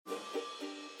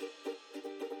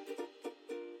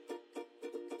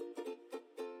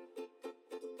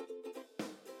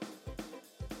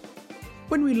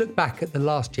When we look back at the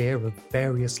last year of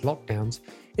various lockdowns,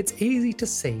 it's easy to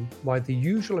see why the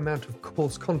usual amount of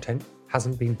course content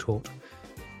hasn't been taught.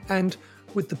 And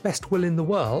with the best will in the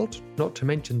world, not to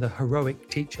mention the heroic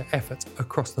teacher efforts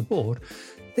across the board,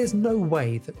 there's no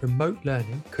way that remote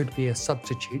learning could be a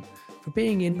substitute for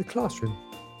being in the classroom.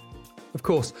 Of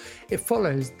course, it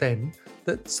follows then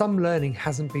that some learning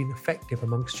hasn't been effective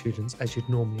amongst students as you'd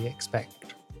normally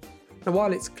expect. Now,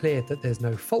 while it's clear that there's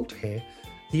no fault here,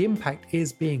 the impact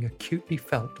is being acutely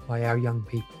felt by our young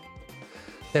people.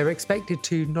 They're expected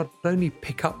to not only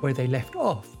pick up where they left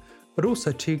off, but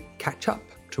also to catch up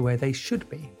to where they should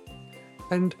be.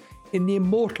 And in the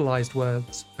immortalised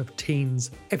words of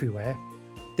teens everywhere,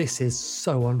 this is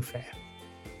so unfair.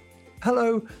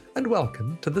 Hello and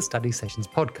welcome to the Study Sessions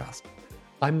podcast.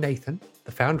 I'm Nathan,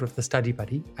 the founder of The Study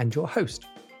Buddy and your host.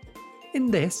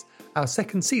 In this, our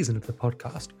second season of the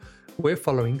podcast, we're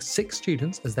following 6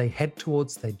 students as they head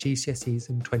towards their GCSEs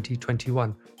in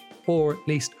 2021, or at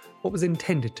least what was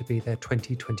intended to be their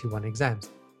 2021 exams.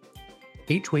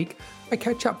 Each week, I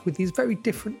catch up with these very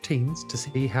different teens to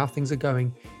see how things are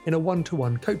going in a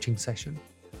one-to-one coaching session.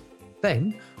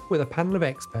 Then, with a panel of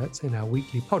experts in our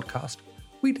weekly podcast,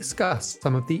 we discuss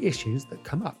some of the issues that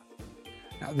come up.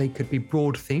 Now, they could be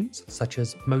broad themes such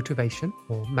as motivation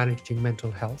or managing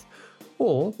mental health,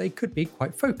 or they could be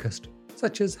quite focused,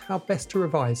 such as how best to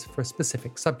revise for a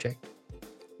specific subject.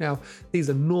 Now, these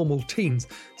are normal teens,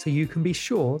 so you can be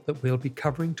sure that we'll be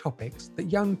covering topics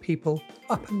that young people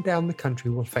up and down the country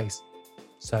will face.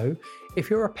 So, if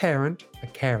you're a parent, a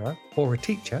carer, or a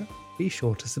teacher, be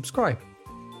sure to subscribe.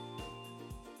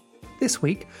 This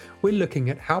week, we're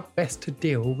looking at how best to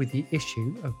deal with the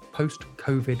issue of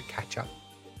post-COVID catch-up.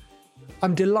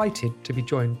 I'm delighted to be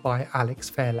joined by Alex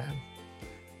Fairlamb.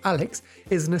 Alex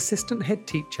is an assistant head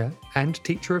teacher and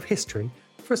teacher of history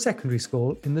for a secondary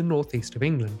school in the northeast of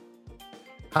England.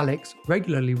 Alex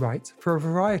regularly writes for a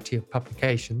variety of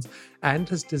publications and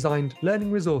has designed learning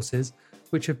resources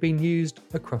which have been used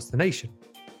across the nation.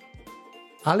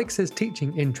 Alex's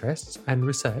teaching interests and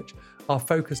research are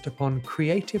focused upon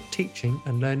creative teaching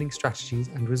and learning strategies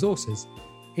and resources,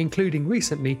 including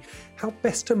recently how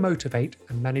best to motivate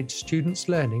and manage students'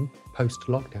 learning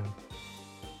post-lockdown.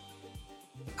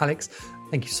 Alex,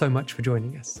 thank you so much for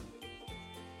joining us.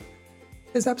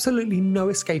 There's absolutely no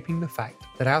escaping the fact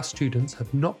that our students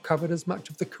have not covered as much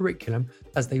of the curriculum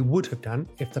as they would have done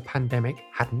if the pandemic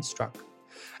hadn't struck.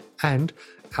 And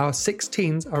our 6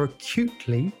 teens are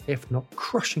acutely, if not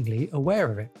crushingly,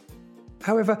 aware of it.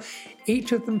 However,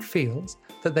 each of them feels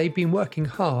that they've been working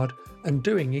hard and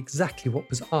doing exactly what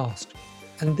was asked,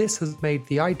 and this has made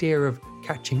the idea of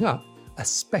catching up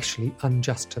especially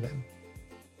unjust to them.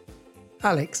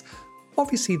 Alex,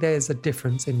 obviously there's a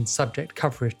difference in subject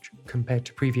coverage compared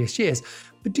to previous years,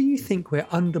 but do you think we're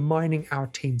undermining our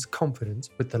teens' confidence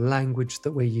with the language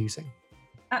that we're using?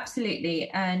 Absolutely.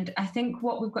 And I think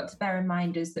what we've got to bear in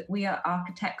mind is that we are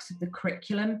architects of the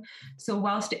curriculum. So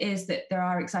whilst it is that there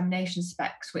are examination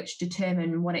specs which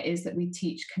determine what it is that we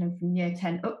teach kind of from year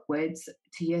 10 upwards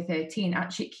to year 13,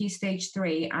 actually at Key Stage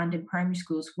 3 and in primary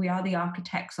schools, we are the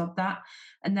architects of that.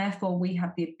 And therefore we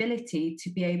have the ability to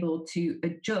be able to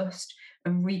adjust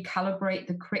and recalibrate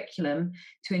the curriculum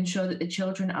to ensure that the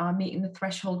children are meeting the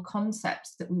threshold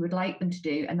concepts that we would like them to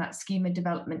do, and that schema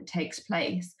development takes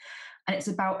place. And it's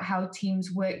about how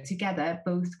teams work together,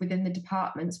 both within the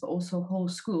departments, but also whole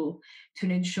school, to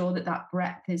ensure that that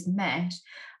breadth is met.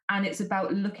 And it's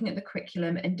about looking at the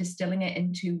curriculum and distilling it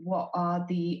into what are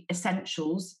the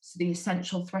essentials, so the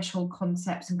essential threshold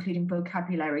concepts, including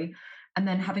vocabulary, and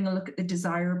then having a look at the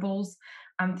desirables.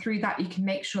 And through that, you can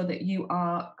make sure that you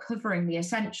are covering the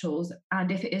essentials.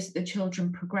 And if it is that the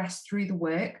children progress through the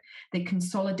work, they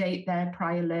consolidate their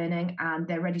prior learning and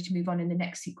they're ready to move on in the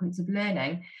next sequence of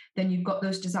learning, then you've got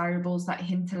those desirables, that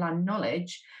hinterland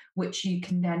knowledge, which you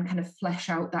can then kind of flesh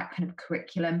out that kind of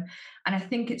curriculum. And I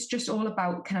think it's just all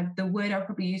about kind of the word I'll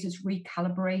probably use is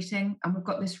recalibrating. And we've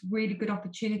got this really good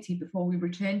opportunity before we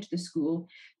return to the school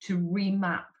to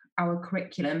remap our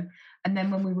curriculum. And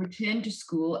then when we return to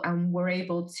school and we're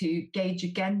able to gauge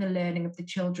again the learning of the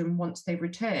children once they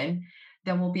return,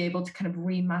 then we'll be able to kind of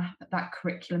remap that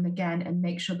curriculum again and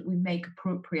make sure that we make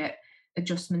appropriate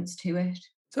adjustments to it.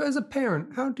 So as a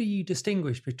parent, how do you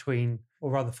distinguish between,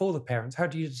 or rather for the parents, how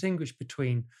do you distinguish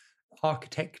between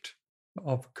architect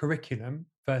of curriculum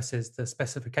versus the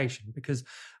specification? Because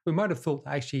we might have thought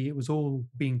that actually it was all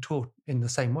being taught in the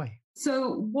same way.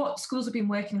 So what schools have been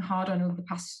working hard on over the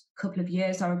past couple of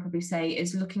years, I would probably say,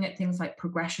 is looking at things like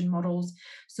progression models.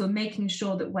 So making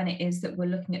sure that when it is that we're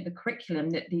looking at the curriculum,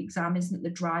 that the exam isn't the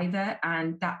driver.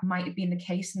 And that might have been the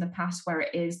case in the past where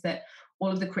it is that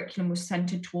all of the curriculum was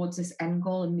centered towards this end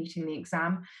goal and meeting the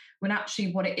exam, when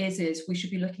actually what it is we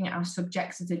should be looking at our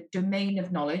subjects as a domain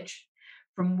of knowledge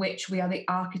from which we are the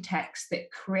architects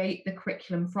that create the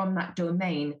curriculum from that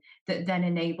domain that then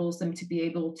enables them to be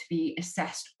able to be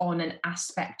assessed on an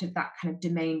aspect of that kind of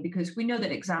domain, because we know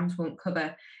that exams won't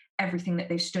cover everything that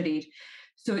they've studied.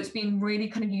 So it's been really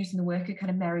kind of using the work of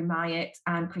kind of Mary Myatt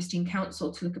and Christine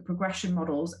Council to look at progression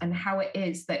models and how it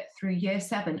is that through year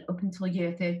 7 up until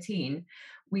year 13,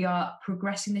 we are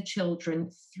progressing the children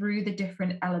through the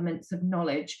different elements of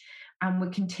knowledge, and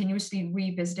we're continuously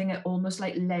revisiting it, almost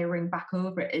like layering back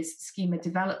over it as schema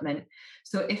development.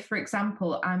 So if, for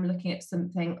example, I'm looking at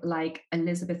something like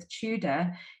Elizabeth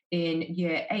Tudor in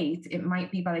year 8, it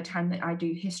might be by the time that I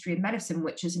do history of medicine,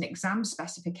 which is an exam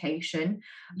specification,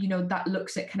 that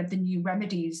looks at kind of the new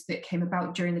remedies that came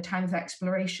about during the time of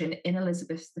exploration in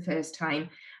Elizabeth the first time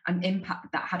and impact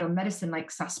that had on medicine,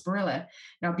 like sarsaparilla.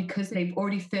 Now, because they've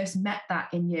already first met that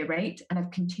in year 8 and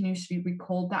have continuously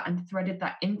recalled that and threaded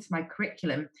that into my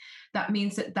curriculum, that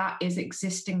means that that is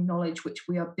existing knowledge which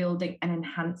we are building and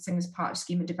enhancing as part of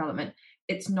schema development.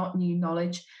 It's not new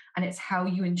knowledge, and it's how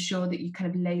you ensure that you kind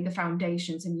of lay the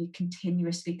foundations and you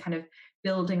continuously kind of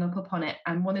building up upon it.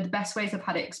 And one of the best ways I've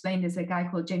had it explained is a guy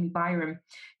called Jamie Byram,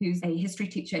 who's a history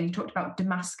teacher, and he talked about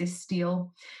Damascus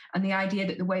steel and the idea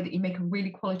that the way that you make a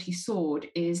really quality sword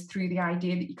is through the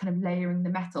idea that you're kind of layering the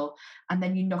metal and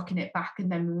then you're knocking it back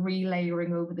and then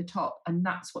relayering over the top. And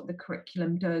that's what the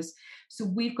curriculum does. So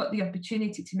we've got the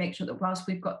opportunity to make sure that whilst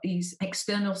we've got these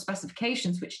external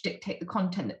specifications which dictate the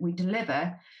content that we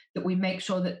deliver, that we make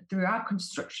sure that through our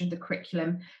construction of the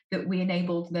curriculum that we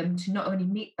enabled them to not only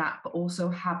meet that, but also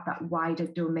have that wider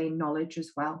domain knowledge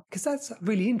as well. Because that's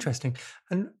really interesting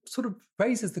and sort of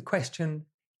raises the question,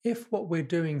 if what we're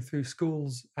doing through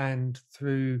schools and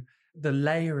through the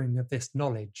layering of this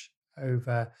knowledge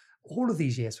over all of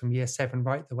these years from year 7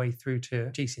 right the way through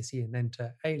to GCSE and then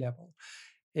to A-level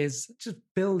is just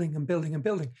building and building and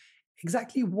building,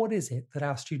 exactly what is it that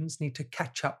our students need to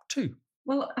catch up to?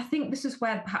 Well, I think this is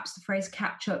where perhaps the phrase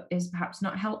catch up is perhaps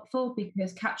not helpful,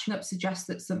 because catching up suggests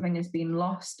that something has been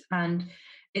lost, and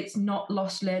it's not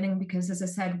lost learning because, as I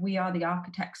said, we are the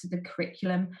architects of the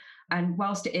curriculum. And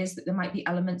whilst it is that there might be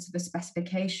elements of a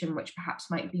specification which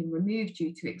perhaps might be removed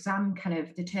due to exam kind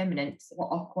of determinants, what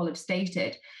Ofqual have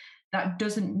stated, that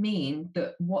doesn't mean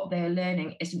that what they're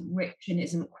learning isn't rich and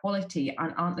isn't quality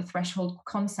and aren't the threshold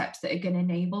concepts that are going to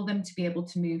enable them to be able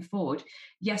to move forward.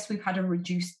 Yes, we've had a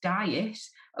reduced diet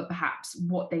of perhaps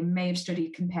what they may have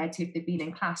studied compared to if they've been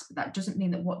in class, but that doesn't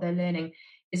mean that what they're learning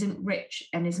isn't rich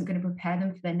and isn't going to prepare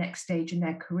them for their next stage in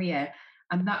their career.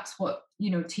 And that's what,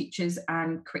 teachers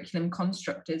and curriculum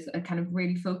constructors are kind of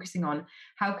really focusing on.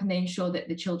 How can they ensure that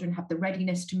the children have the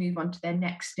readiness to move on to their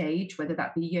next stage, whether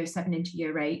that be year 7 into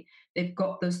year 8, they've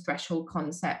got those threshold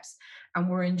concepts. And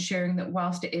we're ensuring that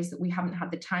whilst it is that we haven't had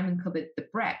the time and covered the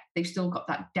breadth, they've still got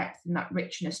that depth and that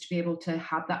richness to be able to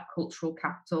have that cultural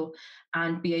capital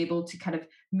and be able to kind of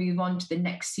move on to the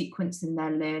next sequence in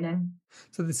their learning.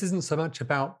 So this isn't so much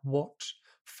about what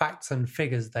facts and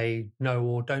figures they know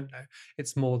or don't know.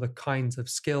 It's more the kinds of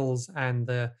skills and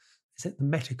the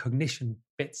metacognition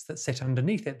bits that sit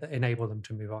underneath it that enable them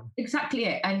to move on. Exactly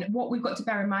it. And what we've got to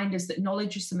bear in mind is that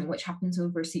knowledge is something which happens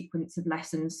over a sequence of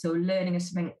lessons. So learning is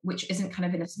something which isn't kind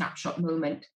of in a snapshot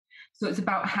moment. So it's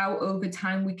about how over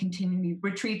time we continually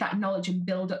retrieve that knowledge and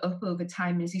build it up over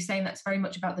time. And as you're saying, that's very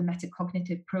much about the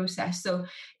metacognitive process. So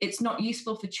it's not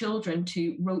useful for children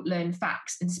to rote learn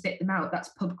facts and spit them out. That's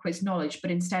pub quiz knowledge.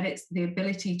 But instead, it's the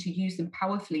ability to use them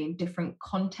powerfully in different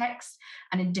contexts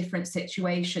and in different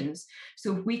situations.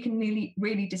 So if we can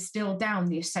really distill down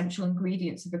the essential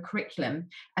ingredients of a curriculum,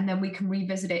 and then we can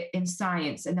revisit it in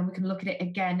science, and then we can look at it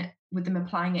again with them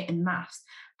applying it in maths,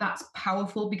 that's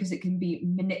powerful because it can be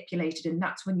manipulated. And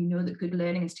that's when you know that good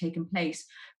learning has taken place,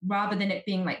 rather than it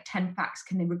being like 10 facts.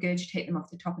 Can they regurgitate them off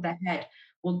the top of their head?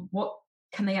 Well, what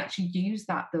can they actually use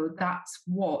that though? That's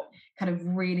what kind of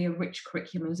really a rich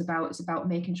curriculum is about. It's about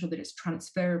making sure that it's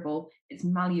transferable, it's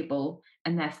malleable,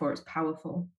 and therefore it's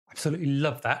powerful. Absolutely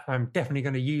love that. I'm definitely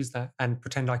going to use that and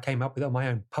pretend I came up with it on my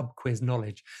own pub quiz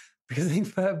knowledge. Because I think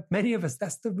for many of us,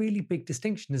 that's the really big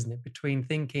distinction, isn't it? Between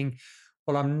thinking,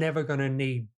 well, I'm never going to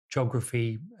need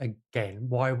geography again.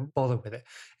 Why bother with it?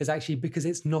 It's actually because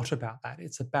it's not about that.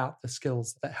 It's about the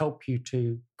skills that help you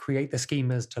to create the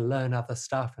schemas, to learn other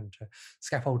stuff and to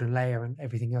scaffold and layer and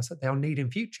everything else that they'll need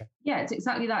in future. Yeah, it's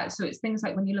exactly that. So it's things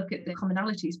like when you look at the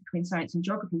commonalities between science and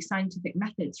geography, scientific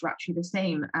methods are actually the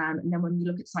same. And then when you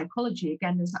look at psychology,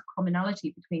 again, there's that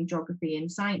commonality between geography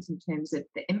and science in terms of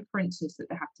the inferences that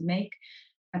they have to make.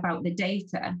 about the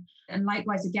data. And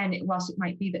likewise, again, whilst it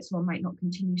might be that someone might not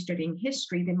continue studying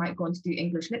history, they might go on to do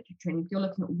English literature. And if you're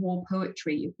looking at war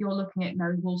poetry, if you're looking at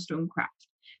Mary Wollstonecraft,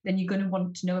 then you're going to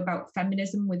want to know about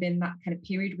feminism within that kind of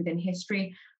period within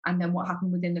history, and then what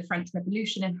happened within the French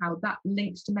Revolution and how that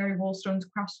links to Mary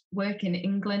Wollstonecraft's work in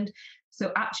England.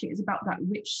 So actually, it's about that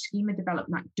rich schema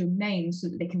development, that domain, so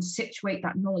that they can situate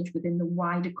that knowledge within the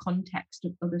wider context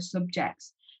of other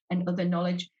subjects and other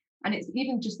knowledge. And it's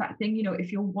even just that thing,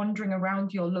 if you're wandering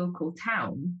around your local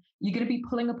town, you're going to be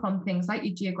pulling upon things like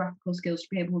your geographical skills to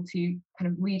be able to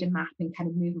kind of read a map and kind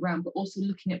of move around, but also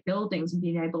looking at buildings and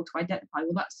being able to identify,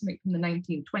 well, that's something from the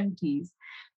 1920s.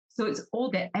 So it's all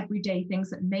the everyday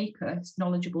things that make us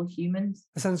knowledgeable humans.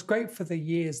 That sounds great for the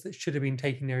years that should have been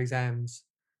taking their exams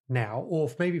now, or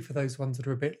maybe for those ones that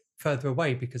are a bit further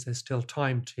away because there's still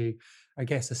time to, I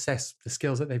guess, assess the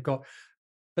skills that they've got.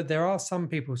 But there are some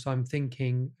people, so I'm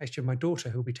thinking actually of my daughter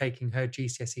who'll be taking her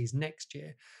GCSEs next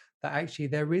year, that actually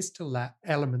there is still that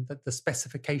element that the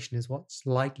specification is what's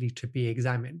likely to be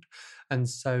examined. And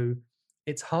so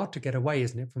it's hard to get away,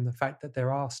 isn't it, from the fact that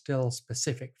there are still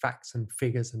specific facts and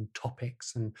figures and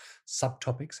topics and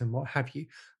subtopics and what have you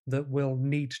that will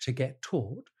need to get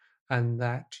taught, and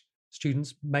that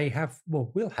students will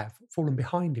have fallen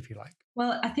behind, if you like.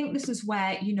 Well, I think this is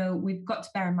where, we've got to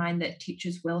bear in mind that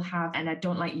teachers will have, and I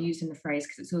don't like using the phrase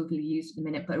because it's overly used at the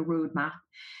minute, but a roadmap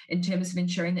in terms of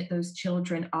ensuring that those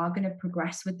children are going to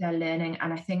progress with their learning.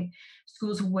 And I think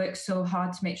schools will work so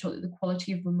hard to make sure that the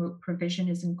quality of remote provision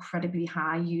is incredibly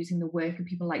high, using the work of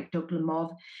people like Doug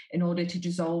Lemov in order to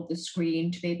dissolve the screen,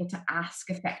 to be able to ask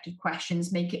effective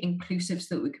questions, make it inclusive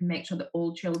so that we can make sure that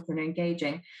all children are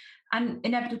engaging. And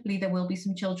inevitably, there will be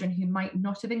some children who might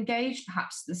not have engaged,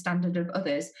 perhaps to the standard of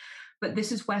others. But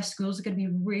this is where schools are going to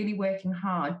be really working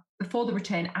hard before the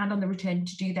return and on the return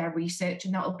to do their research.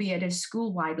 And that will be at a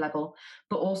school-wide level,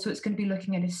 but also it's going to be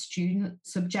looking at a student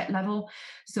subject level.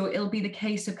 So it'll be the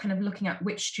case of kind of looking at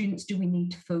which students do we need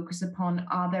to focus upon?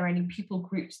 Are there any pupil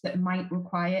groups that might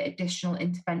require additional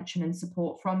intervention and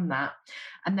support from that?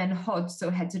 And then HODs,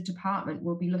 so heads of department,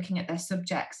 will be looking at their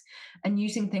subjects and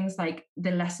using things like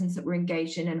the lessons that we're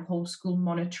engaged in and whole school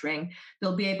monitoring.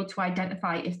 They'll be able to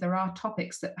identify if there are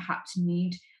topics that perhaps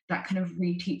need that kind of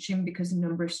reteaching because a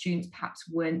number of students perhaps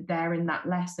weren't there in that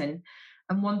lesson.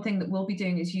 And one thing that we'll be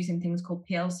doing is using things called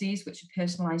PLCs, which are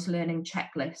personalised learning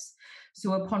checklists.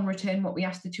 So upon return, what we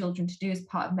ask the children to do as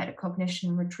part of metacognition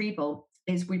and retrieval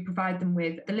is we provide them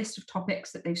with the list of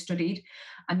topics that they've studied,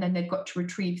 and then they've got to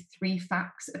retrieve 3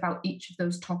 facts about each of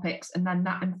those topics, and then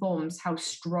that informs how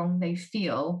strong they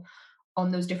feel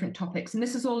on those different topics. And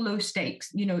this is all low stakes.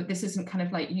 This isn't kind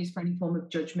of like used for any form of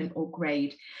judgment or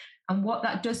grade. And what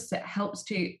that does is it helps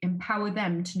to empower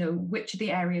them to know which are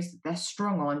the areas that they're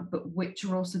strong on, but which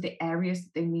are also the areas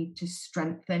that they need to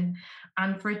strengthen.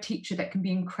 And for a teacher, that can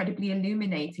be incredibly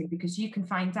illuminating because you can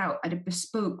find out at a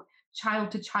bespoke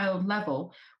child-to-child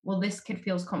level, well, this kid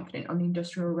feels confident on the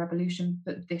Industrial Revolution,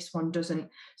 but this one doesn't.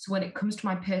 So when it comes to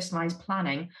my personalised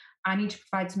planning, I need to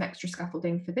provide some extra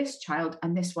scaffolding for this child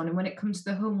and this one. And when it comes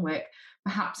to the homework,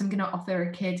 perhaps I'm going to offer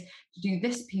a kid to do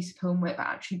this piece of homework, but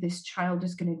actually this child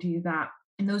is going to do that.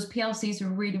 And those PLCs are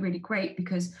really, really great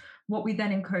because what we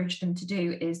then encourage them to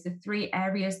do is the 3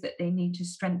 areas that they need to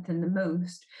strengthen the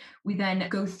most. We then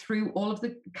go through all of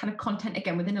the kind of content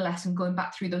again within a lesson, going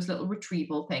back through those little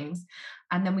retrieval things.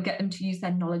 And then we get them to use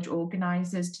their knowledge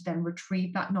organisers to then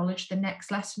retrieve that knowledge the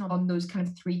next lesson on those kind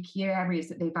of 3 key areas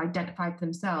that they've identified for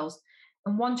themselves.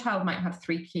 And one child might have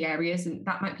 3 key areas, and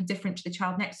that might be different to the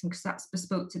child next to them because that's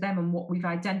bespoke to them and what we've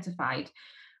identified.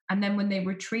 And then when they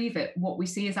retrieve it, what we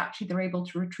see is actually they're able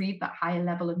to retrieve that higher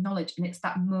level of knowledge. And it's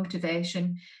that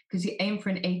motivation because you aim for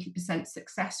an 80%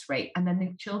 success rate. And then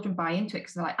the children buy into it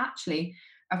because they're like, actually,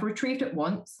 I've retrieved it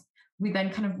once. We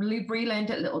then kind of relearned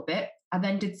it a little bit. I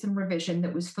then did some revision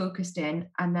that was focused in,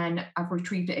 and then I've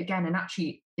retrieved it again. And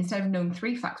actually, instead of knowing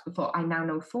 3 facts before, I now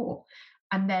know 4.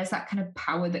 And there's that kind of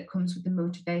power that comes with the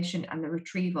motivation and the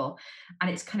retrieval. And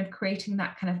it's kind of creating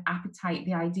that kind of appetite,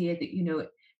 the idea that,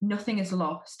 nothing is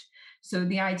lost. So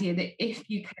the idea that if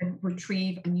you can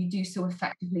retrieve and you do so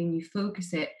effectively and you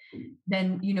focus it,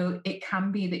 then, it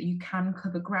can be that you can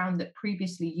cover ground that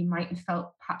previously you might have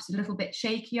felt perhaps a little bit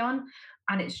shaky on.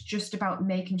 And it's just about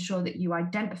making sure that you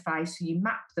identify, so you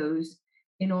map those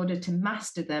in order to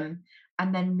master them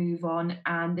and then move on.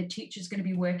 And the teacher's going to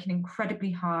be working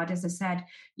incredibly hard, as I said,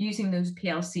 using those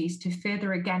PLCs to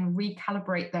further again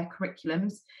recalibrate their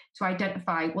curriculums to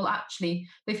identify, well, actually,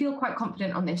 they feel quite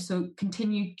confident on this. So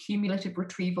continued cumulative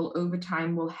retrieval over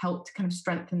time will help to kind of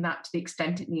strengthen that to the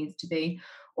extent it needs to be.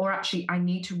 Or actually, I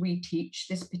need to reteach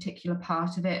this particular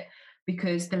part of it.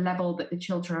 because the level that the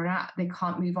children are at, they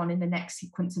can't move on in the next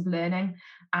sequence of learning.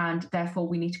 And therefore,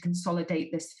 we need to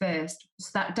consolidate this first. So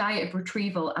that diet of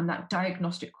retrieval and that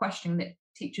diagnostic questioning that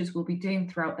teachers will be doing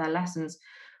throughout their lessons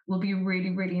will be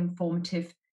really, really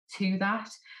informative to that,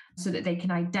 so that they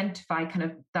can identify kind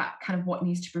of what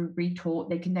needs to be retaught.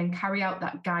 They can then carry out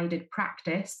that guided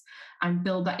practice and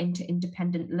build that into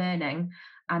independent learning.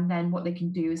 And then what they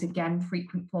can do is, again,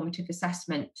 frequent formative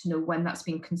assessment to know when that's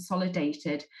been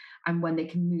consolidated and when they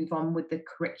can move on with the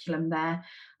curriculum there.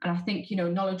 And I think,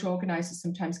 knowledge organisers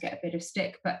sometimes get a bit of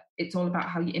stick, but it's all about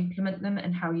how you implement them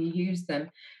and how you use them.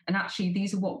 And actually,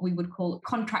 these are what we would call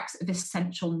contracts of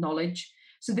essential knowledge.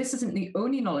 So this isn't the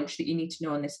only knowledge that you need to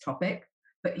know on this topic,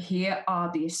 but here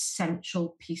are the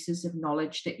essential pieces of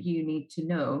knowledge that you need to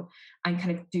know, and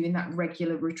kind of doing that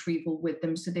regular retrieval with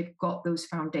them so they've got those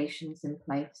foundations in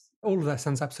place. All of that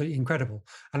sounds absolutely incredible.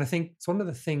 And I think it's one of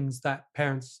the things that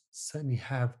parents certainly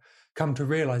have come to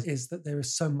realize is that there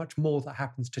is so much more that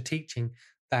happens to teaching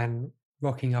than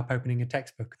rocking up, opening a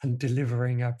textbook and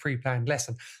delivering a pre-planned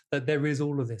lesson, that there is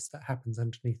all of this that happens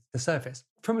underneath the surface.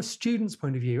 From a student's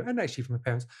point of view, and actually from a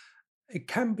parent's, it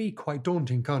can be quite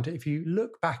daunting, can't it? If you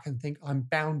look back and think, I'm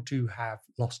bound to have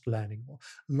lost learning or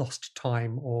lost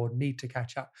time or need to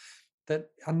catch up, that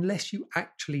unless you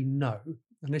actually know,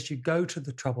 unless you go to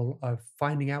the trouble of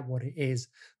finding out what it is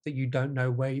that you don't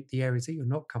know, where the areas that you're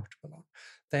not comfortable on,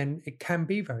 then it can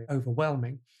be very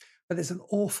overwhelming. But there's an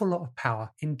awful lot of power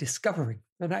in discovering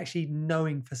and actually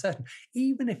knowing for certain.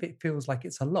 Even if it feels like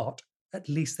it's a lot, at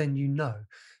least then you know.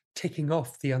 Ticking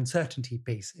off the uncertainty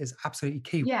piece is absolutely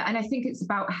key. Yeah, and I think it's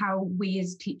about how we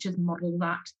as teachers model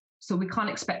that. So we can't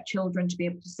expect children to be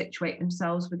able to situate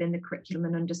themselves within the curriculum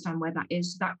and understand where that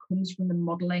is. So that comes from the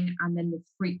modelling and then the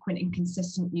frequent and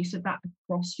consistent use of that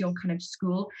across your kind of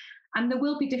school. And there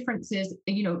will be differences,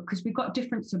 because we've got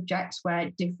different subjects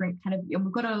where different and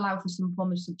we've got to allow for some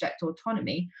form of subject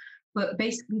autonomy. But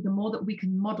basically, the more that we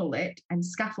can model it and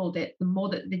scaffold it, the more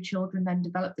that the children then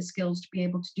develop the skills to be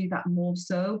able to do that more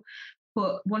so.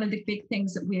 But one of the big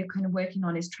things that we're kind of working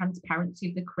on is transparency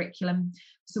of the curriculum.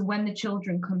 So when the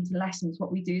children come to lessons,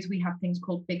 what we do is we have things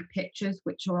called big pictures,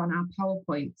 which are on our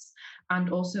PowerPoints and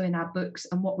also in our books.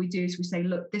 And what we do is we say,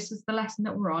 look, this is the lesson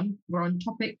that we're on. We're on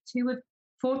topic 2 of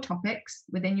 4 topics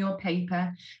within your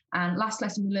paper. And last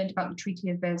lesson, we learned about the Treaty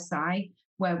of Versailles,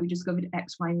 where we discovered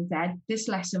X, Y, and Z. This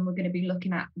lesson, we're going to be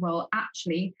looking at, well,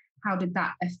 actually, how did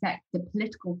that affect the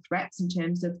political threats in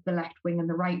terms of the left wing and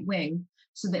the right wing?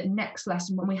 So that next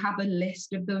lesson, when we have a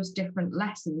list of those different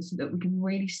lessons, so that we can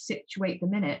really situate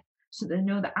them in it, so they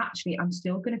know that actually I'm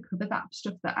still going to cover that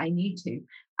stuff that I need to.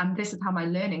 And this is how my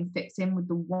learning fits in with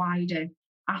the wider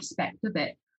aspect of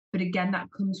it. But again,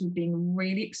 that comes with being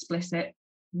really explicit,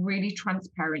 really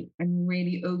transparent and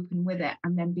really open with it,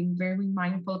 and then being very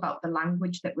mindful about the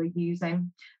language that we're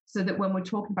using, so that when we're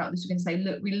talking about this, we can say,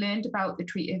 look, we learned about the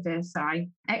Treaty of Versailles,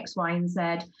 X, Y, and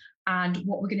Z, and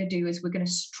what we're going to do is we're going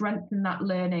to strengthen that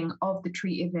learning of the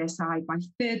Treaty of Versailles by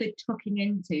further tucking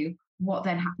into what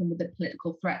then happened with the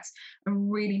political threats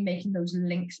and really making those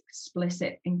links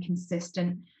explicit and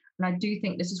consistent. And I do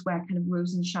think this is where kind of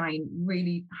Rosenshine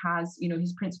really has,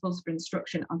 his principles for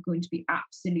instruction are going to be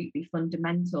absolutely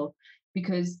fundamental,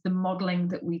 because the modelling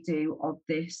that we do of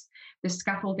this, the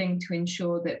scaffolding to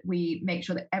ensure that we make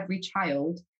sure that every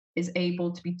child is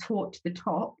able to be taught to the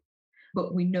top,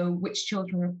 but we know which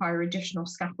children require additional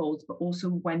scaffolds, but also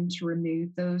when to remove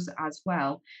those as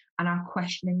well. And our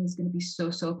questioning is going to be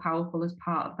so, so powerful as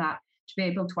part of that, to be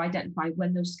able to identify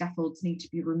when those scaffolds need to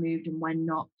be removed and when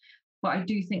not. But I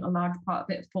do think a large part of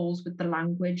it falls with the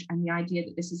language and the idea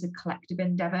that this is a collective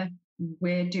endeavour.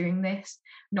 We're doing this,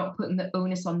 not putting the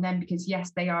onus on them, because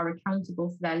yes, they are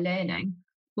accountable for their learning,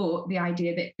 but the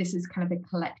idea that this is kind of a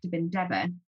collective endeavour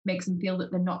makes them feel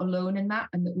that they're not alone in that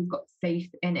and that we've got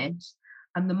faith in it.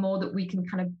 And the more that we can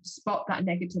kind of spot that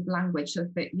negative language, so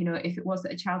if it was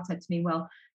that a child said to me, well,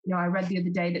 I read the other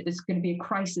day that there's going to be a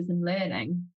crisis in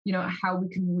learning, how we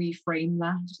can reframe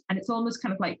that. And it's almost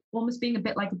kind of like being a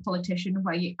bit like a politician,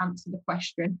 where you answer the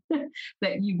question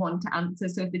that you want to answer.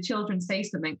 So if the children say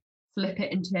something, flip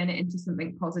it and turn it into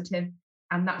something positive.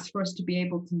 And that's for us to be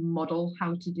able to model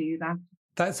how to do that.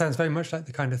 That sounds very much like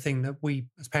the kind of thing that we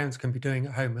as parents can be doing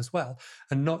at home as well,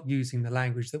 and not using the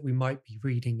language that we might be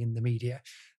reading in the media,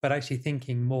 but actually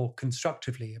thinking more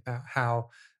constructively about how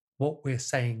what we're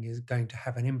saying is going to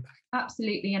have an impact.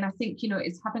 Absolutely. And I think,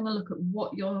 it's having a look at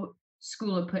what your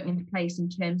school are putting into place in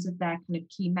terms of their kind of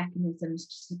key mechanisms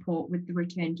to support with the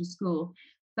return to school.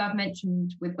 So I've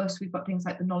mentioned with us, we've got things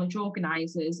like the knowledge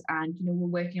organisers, and we're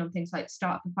working on things like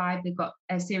Start for Five. They've got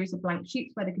a series of blank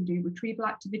sheets where they can do retrieval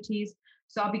activities.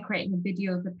 So I'll be creating a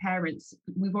video for parents.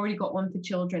 We've already got one for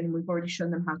children and we've already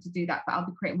shown them how to do that, but I'll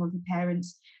be creating one for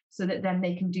parents so that then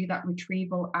they can do that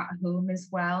retrieval at home as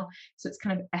well. So it's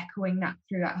kind of echoing that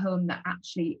through at home, that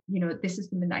actually, this is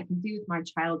something that I can do with my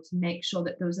child to make sure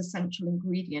that those essential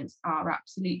ingredients are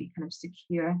absolutely kind of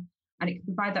secure. And it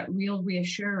can provide that real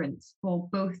reassurance for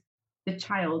both the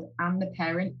child and the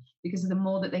parent, because the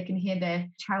more that they can hear their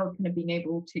child kind of being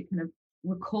able to kind of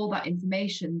recall that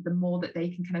information, the more that they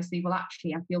can kind of say, well,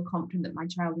 actually, I feel confident that my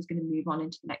child is going to move on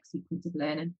into the next sequence of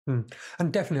learning.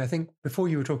 And definitely, I think before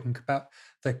you were talking about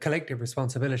the collective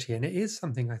responsibility, and it is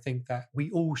something I think that we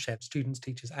all share, students,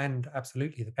 teachers, and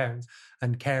absolutely the parents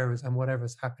and carers and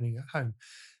whatever's happening at home.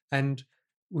 And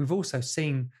we've also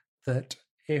seen that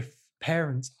if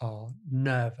parents are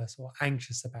nervous or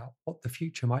anxious about what the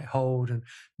future might hold and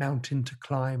mountain to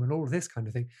climb and all of this kind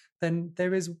of thing, then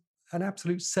there is an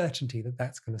absolute certainty that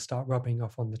that's going to start rubbing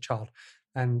off on the child.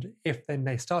 And if then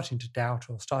they're starting to doubt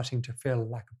or starting to feel a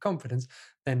lack of confidence,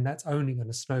 then that's only going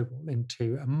to snowball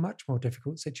into a much more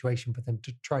difficult situation for them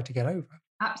to try to get over.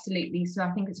 Absolutely. So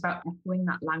I think it's about echoing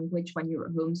that language when you're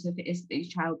at home. So if it is that your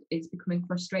child is becoming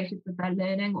frustrated with their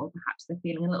learning, or perhaps they're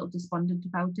feeling a little despondent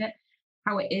about it,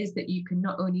 how it is that you can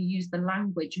not only use the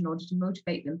language in order to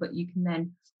motivate them, but you can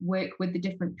then work with the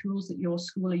different tools that your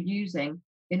school are using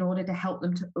in order to help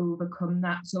them to overcome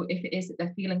that. So if it is that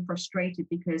they're feeling frustrated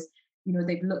because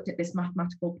they've looked at this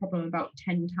mathematical problem about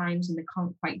 10 times and they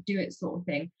can't quite do it, sort of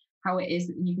thing, how it is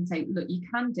that you can say, look, you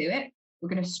can do it. We're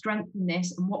going to strengthen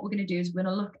this. And what we're going to do is we're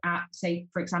going to look at, say,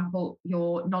 for example,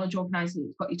 your knowledge organizer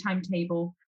has got your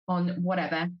timetable on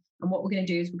whatever. And what we're going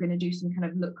to do is we're going to do some kind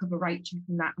of look, cover, write check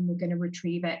on that, and we're going to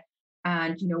retrieve it.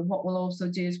 And, what we'll also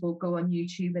do is we'll go on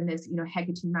YouTube and there's,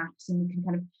 Hegarty maps, and we can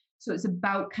kind of, so it's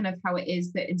about kind of how it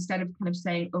is that instead of kind of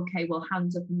saying, okay, well,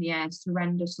 hands up in the air,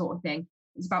 surrender sort of thing,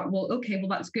 it's about, well, okay, well,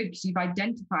 that's good because you've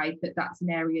identified that that's an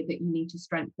area that you need to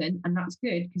strengthen. And that's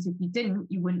good because if you didn't,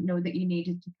 you wouldn't know that you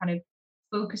needed to kind of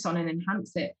focus on and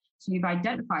enhance it. So you've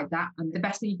identified that. And the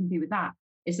best thing you can do with that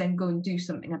is then go and do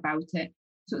something about it.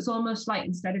 So it's almost like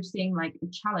instead of seeing like a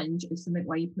challenge as something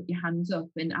where you put your hands up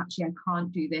and actually I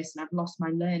can't do this and I've lost my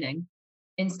learning.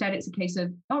 Instead, it's a case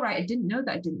of, all right, I didn't know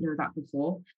that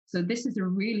before. So this is a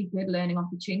really good learning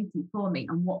opportunity for me.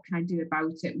 And what can I do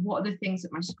about it? What are the things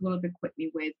that my school have equipped me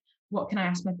with? What can I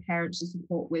ask my parents to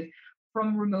support with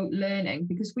from remote learning?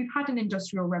 Because we've had an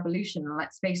industrial revolution, and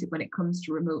let's face it, when it comes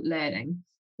to remote learning,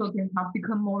 children have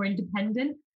become more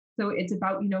independent. So it's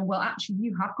about, well, actually,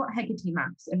 you have got Hegarty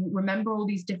maps, and remember all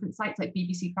these different sites like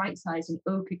BBC Bite Size and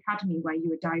Oak Academy where you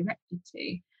were directed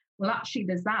to. Well, actually,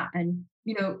 there's that. And,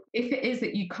 if it is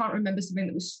that you can't remember something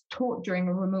that was taught during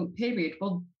a remote period,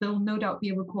 well, there'll no doubt be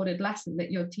a recorded lesson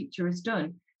that your teacher has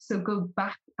done. So go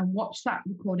back and watch that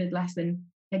recorded lesson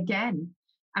again.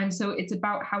 And so it's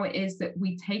about how it is that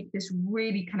we take this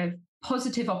really kind of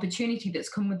positive opportunity that's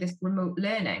come with this remote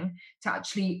learning to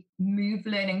actually move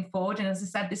learning forward. And as I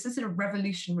said, this is a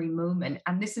revolutionary moment.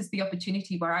 And this is the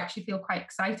opportunity where I actually feel quite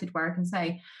excited, where I can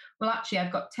say, well, actually,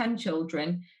 I've got 10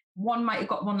 children. One might have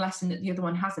got one lesson that the other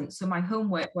one hasn't. So my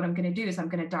homework, what I'm going to do is I'm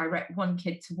going to direct one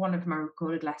kid to one of my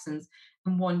recorded lessons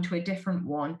and one to a different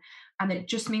one. And it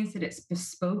just means that it's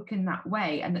bespoke in that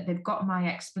way and that they've got my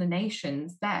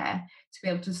explanations there to be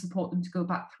able to support them to go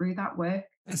back through that work.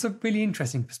 It's a really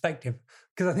interesting perspective,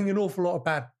 because I think an awful lot of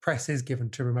bad press is given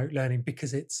to remote learning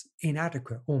because it's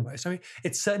inadequate almost. I mean,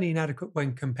 it's certainly inadequate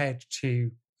when compared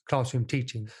to classroom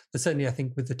teaching. But certainly, I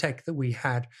think with the tech that we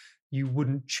had, you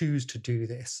wouldn't choose to do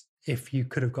this if you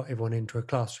could have got everyone into a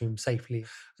classroom safely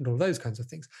and all those kinds of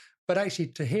things. But actually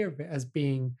to hear of it as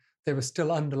being, there are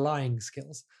still underlying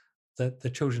skills that the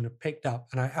children have picked up.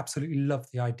 And I absolutely love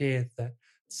the idea that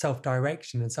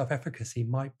self-direction and self-efficacy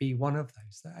might be one of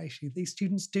those, that actually these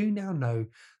students do now know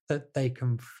that they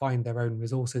can find their own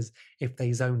resources. If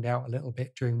they zoned out a little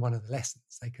bit during one of the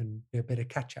lessons, they can do a bit of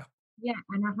catch up. Yeah,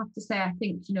 and I have to say, I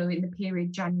think, in the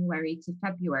period January to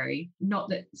February, not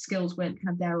that skills weren't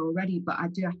kind of there already, but I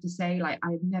do have to say, like,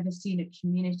 I've never seen a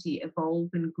community evolve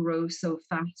and grow so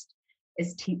fast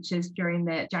as teachers during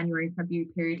the January, February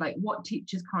period. Like, what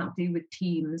teachers can't do with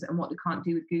Teams and what they can't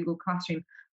do with Google Classroom,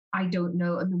 I don't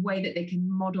know. And the way that they can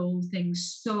model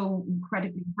things so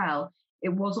incredibly well, it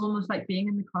was almost like being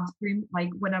in the classroom. Like,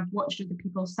 when I've watched other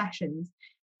people's sessions,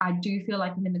 I do feel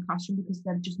like I'm in the classroom because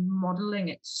they're just modeling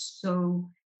it so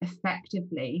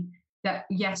effectively that,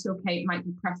 yes, okay, it might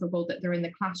be preferable that they're in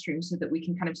the classroom so that we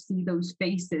can kind of see those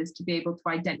faces to be able to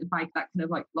identify that kind of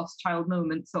like lost child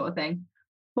moment sort of thing.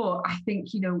 But I think,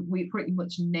 we pretty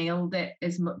much nailed it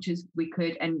as much as we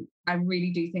could. And I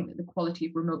really do think that the quality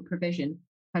of remote provision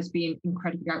has been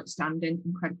incredibly outstanding.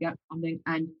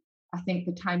 And I think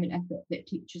the time and effort that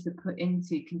teachers have put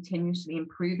into continuously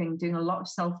improving, doing a lot of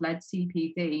self-led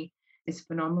CPD is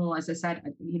phenomenal. As I said,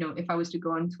 if I was to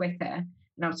go on Twitter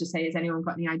and I was to say, has anyone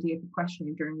got any idea for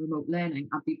questioning during remote learning?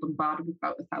 I'd be bombarded with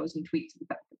about 1,000 tweets of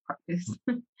effective practice.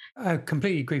 I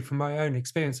completely agree from my own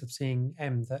experience of seeing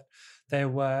that there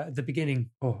were at the beginning,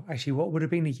 or actually what would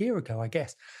have been a year ago, I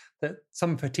guess, that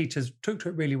some of her teachers took to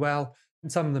it really well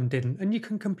and some of them didn't. And you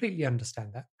can completely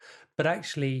understand that. But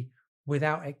actually,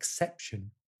 without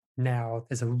exception, now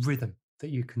there's a rhythm that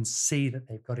you can see that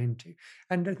they've got into.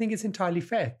 And I think it's entirely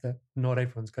fair that not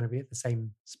everyone's going to be at the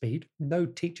same speed. No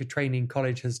teacher training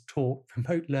college has taught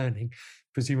remote learning,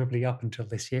 presumably up until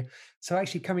this year. So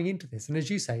actually coming into this, and as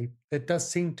you say, there does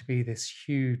seem to be this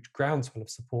huge groundswell of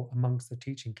support amongst the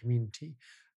teaching community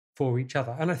for each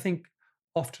other. And I think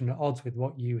often at odds with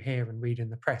what you hear and read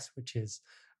in the press, which is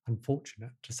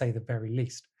unfortunate to say the very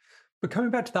least. But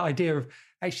coming back to that idea of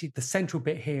actually the central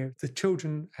bit here, the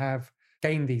children have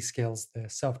gained these skills, the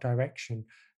self-direction,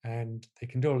 and they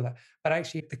can do all of that. But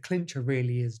actually the clincher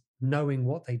really is knowing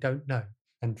what they don't know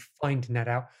and finding that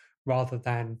out rather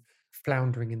than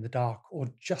floundering in the dark or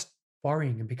just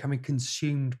worrying and becoming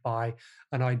consumed by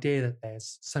an idea that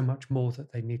there's so much more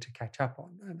that they need to catch up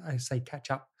on. And I say catch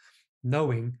up,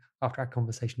 knowing after our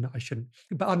conversation that I shouldn't,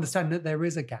 but understand that there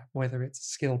is a gap, whether it's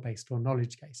skill-based or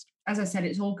knowledge-based. As I said,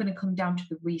 it's all going to come down to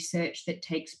the research that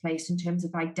takes place in terms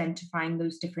of identifying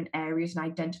those different areas and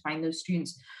identifying those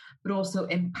students, but also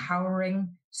empowering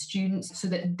students so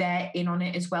that they're in on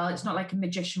it as well. It's not like a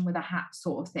magician with a hat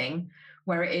sort of thing,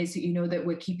 where it is, that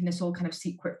we're keeping this all kind of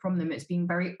secret from them. It's being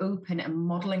very open and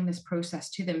modeling this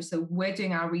process to them. So we're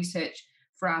doing our research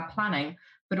for our planning,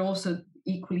 but also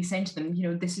equally saying to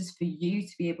them, this is for you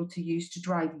to be able to use to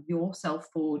drive yourself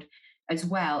forward as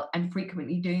well, and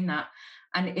frequently doing that.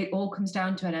 And it all comes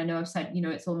down to, and I know I've said,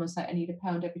 it's almost like I need a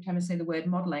pound every time I say the word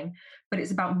modeling, but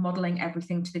it's about modeling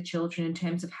everything to the children in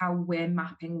terms of how we're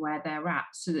mapping where they're at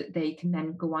so that they can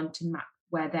then go on to map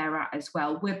where they're at as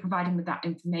well. We're providing with that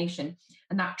information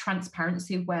and that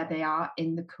transparency of where they are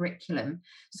in the curriculum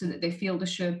so that they feel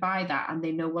assured by that, and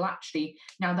they know, well, actually,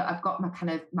 now that I've got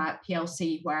my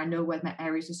PLC where I know where my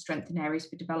areas of strength and areas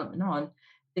for development on,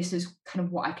 this is kind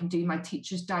of what I can do. My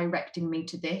teacher's directing me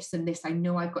to this, and this I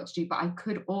know I've got to do, but I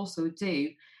could also do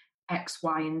X,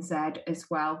 Y, and Z as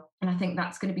well. And I think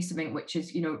that's going to be something which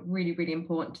is, really, really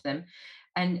important to them.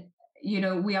 And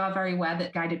we are very aware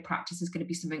that guided practice is going to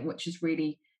be something which is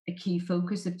really a key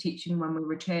focus of teaching when we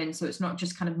return. So it's not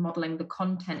just kind of modeling the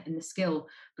content and the skill,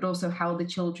 but also how the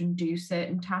children do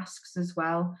certain tasks as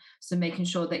well. So making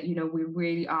sure that, we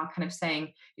really are kind of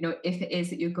saying, if it is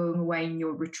that you're going away and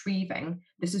you're retrieving,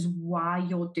 this is why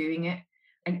you're doing it.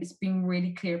 And it's being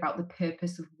really clear about the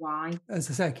purpose of why. As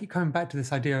I say, I keep coming back to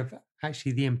this idea of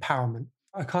actually the empowerment.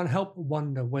 I can't help but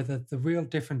wonder whether the real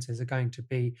differences are going to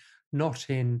be not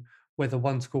in whether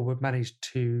one school would manage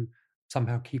to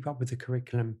somehow keep up with the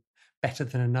curriculum better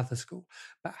than another school,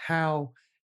 but how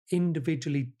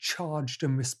individually charged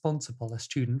and responsible a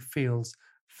student feels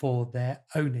for their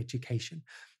own education.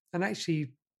 And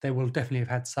actually, they will definitely have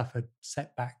had suffered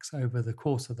setbacks over the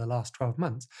course of the last 12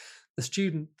 months. The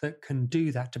student that can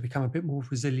do that to become a bit more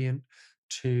resilient,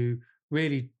 to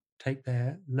really take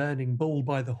their learning bull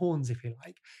by the horns, if you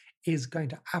like, is going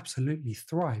to absolutely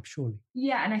thrive, surely.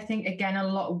 Yeah, and I think, again, a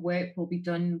lot of work will be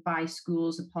done by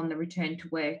schools upon the return to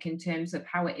work in terms of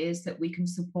how it is that we can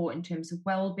support in terms of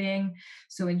well-being.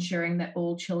 So ensuring that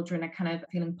all children are kind of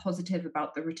feeling positive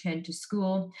about the return to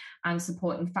school, and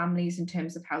supporting families in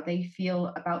terms of how they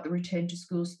feel about the return to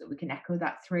school so that we can echo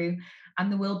that through. And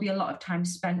there will be a lot of time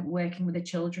spent working with the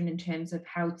children in terms of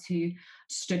how to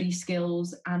study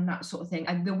skills and that sort of thing.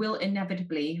 And there will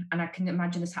inevitably, and I can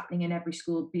imagine this happening in every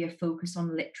school, be a focus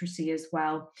on literacy as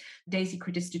well. Daisy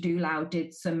Christodoulou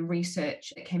did some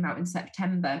research that came out in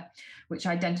September, which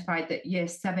identified that year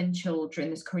 7 children,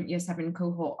 this current year 7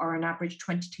 cohort, are on average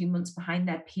 22 months behind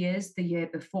their peers the year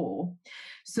before.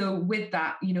 So with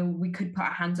that, we could put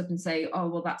our hands up and say, oh,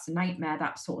 well, that's a nightmare,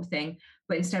 that sort of thing.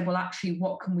 But instead, well, actually,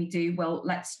 what can we do? Well,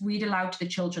 let's read aloud to the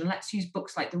children. Let's use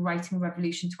books like The Writing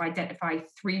Revolution to identify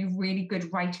 3 really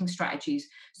good writing strategies.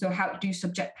 So how to do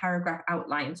subject paragraph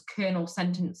outlines, kernel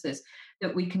sentences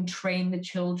that we can train the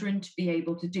children to be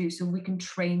able to do. So we can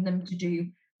train them to do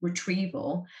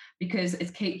retrieval, because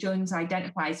as Kate Jones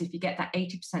identifies, if you get that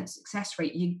 80% success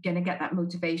rate, you're going to get that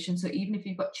motivation. So even if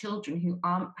you've got children who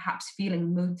aren't perhaps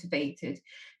feeling motivated,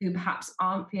 who perhaps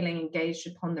aren't feeling engaged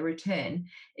upon the return,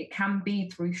 it can be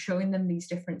through showing them these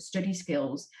different study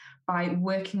skills, by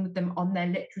working with them on their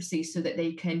literacy so that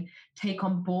they can take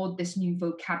on board this new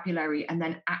vocabulary and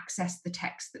then access the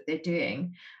text that they're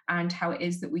doing, and how it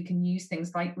is that we can use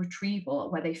things like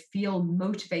retrieval where they feel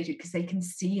motivated because they can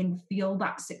see and feel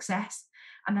that success.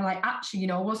 And they're like, actually,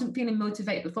 I wasn't feeling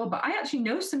motivated before, but I actually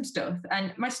know some stuff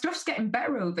and my stuff's getting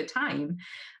better over time.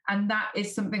 And that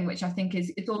is something which I think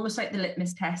it's almost like the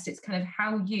litmus test. It's kind of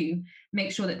how you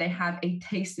make sure that they have a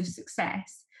taste of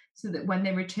success, so that when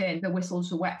they return, the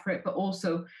whistles are wet for it, but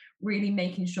also really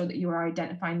making sure that you are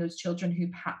identifying those children who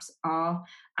perhaps are,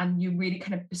 and you really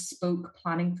kind of bespoke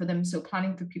planning for them. So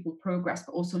planning for pupil progress,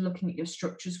 but also looking at your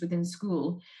structures within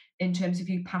school in terms of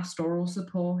your pastoral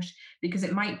support, because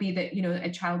it might be that, a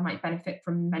child might benefit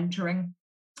from mentoring.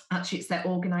 Actually, it's their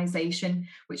organization,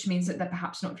 which means that they're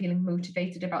perhaps not feeling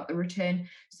motivated about the return.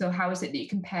 So how is it that you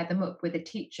can pair them up with a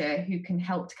teacher who can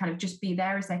help to kind of just be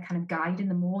there as their kind of guide in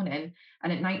the morning,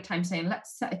 and at nighttime saying,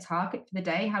 let's set a target for the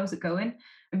day, how's it going,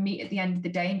 and meet at the end of the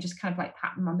day and just kind of like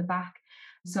pat them on the back.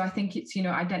 So I think it's,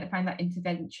 identifying that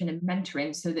intervention and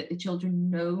mentoring so that the children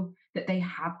know that they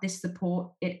have this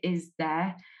support, it is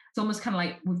there. It's almost kind of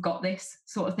like, we've got this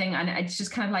sort of thing. And it's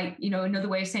just kind of like, another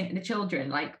way of saying to the children,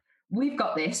 like, we've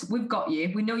got this, we've got you,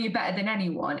 we know you better than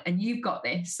anyone, and you've got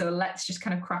this. So let's just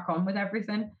kind of crack on with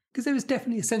everything. Because there is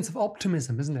definitely a sense of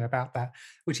optimism, isn't there, about that,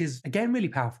 which is, again, really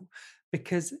powerful,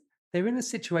 because they're in a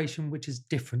situation which is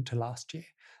different to last year,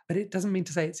 but it doesn't mean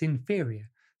to say it's inferior.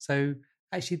 So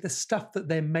actually the stuff that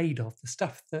they're made of, the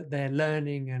stuff that they're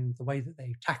learning and the way that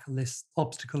they tackle this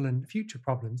obstacle and future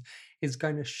problems is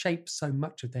going to shape so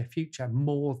much of their future,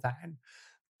 more than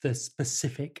the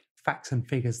specific facts and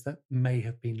figures that may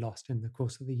have been lost in the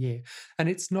course of the year. And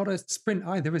it's not a sprint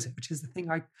either, is it? Which is the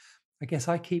thing I guess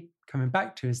I keep coming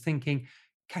back to, is thinking,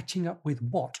 catching up with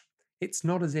what? It's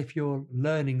not as if your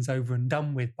learning's over and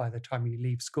done with by the time you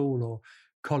leave school or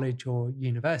college or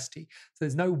university. So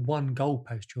there's no one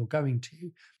goalpost you're going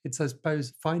to. It's, I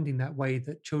suppose, finding that way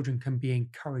that children can be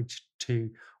encouraged to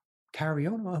carry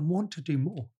on and want to do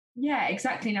more. Yeah,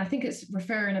 exactly. And I think it's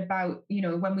referring about,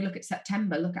 when we look at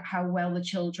September, look at how well the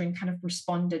children kind of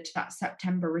responded to that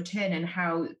September return and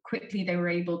how quickly they were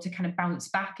able to kind of bounce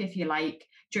back, if you like,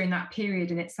 during that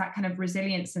period. And it's that kind of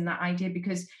resilience and that idea,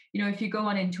 because, if you go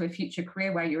on into a future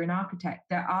career where you're an architect,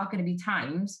 there are going to be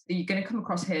times that you're going to come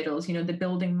across hurdles. The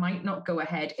building might not go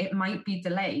ahead, it might be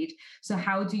delayed. So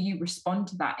how do you respond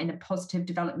to that in a positive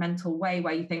developmental way,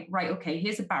 where you think, right, okay,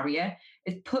 here's a barrier,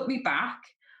 it's put me back.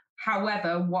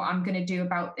 However, what I'm going to do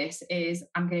about this is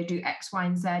I'm going to do X, Y,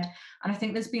 and Z. And I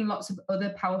think there's been lots of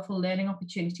other powerful learning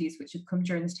opportunities which have come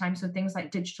during this time. So things like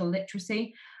digital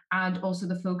literacy, and also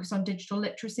the focus on digital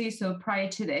literacy. So prior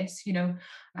to this,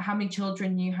 how many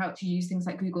children knew how to use things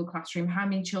like Google Classroom? How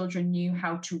many children knew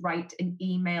how to write an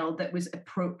email that was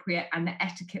appropriate and the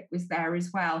etiquette was there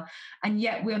as well? And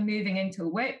yet we're moving into a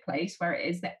workplace where it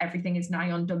is that everything is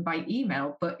nigh on done by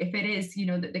email. But if it is,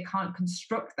 that they can't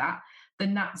construct that,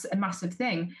 then that's a massive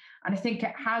thing. And I think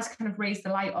it has kind of raised the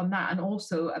light on that, and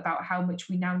also about how much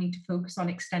we now need to focus on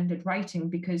extended writing,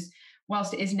 because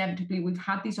whilst it is inevitably we've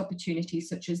had these opportunities,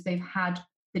 such as they've had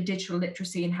the digital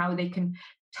literacy and how they can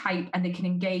type and they can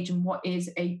engage in what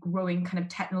is a growing kind of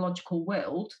technological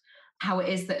world, how it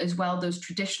is that as well those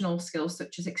traditional skills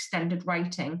such as extended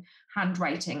writing,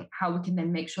 handwriting, how we can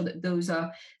then make sure that those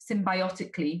are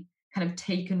symbiotically kind of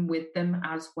taken with them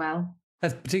as well.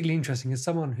 That's particularly interesting as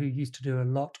someone who used to do a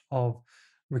lot of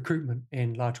recruitment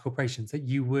in large corporations, that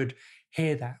you would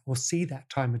hear that or see that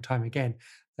time and time again,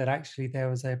 that actually there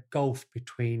was a gulf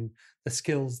between the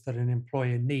skills that an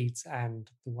employer needs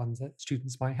and the ones that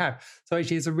students might have. So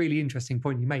actually it's a really interesting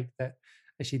point you make, that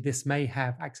actually this may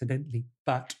have accidentally,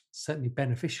 but certainly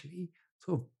beneficially,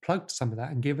 sort of plugged some of that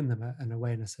and given them an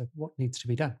awareness of what needs to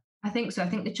be done. I think so. I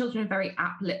think the children are very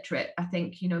app literate. I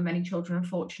think, many children are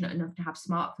fortunate enough to have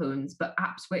smartphones, but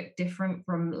apps work different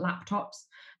from laptops.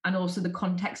 And also the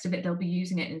context of it, they'll be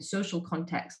using it in social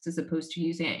context as opposed to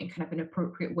using it in kind of an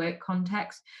appropriate work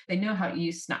context. They know how to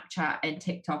use Snapchat and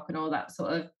TikTok and all that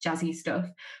sort of jazzy stuff,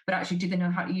 but actually do they know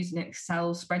how to use an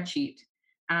Excel spreadsheet?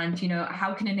 And,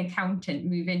 how can an accountant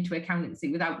move into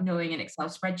accountancy without knowing an Excel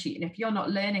spreadsheet? And if you're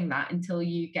not learning that until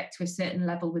you get to a certain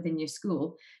level within your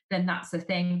school, then that's the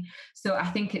thing. So I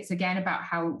think it's again about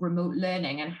how remote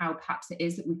learning and how perhaps it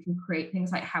is that we can create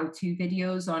things like how-to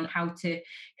videos on how to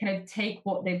kind of take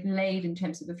what they've laid in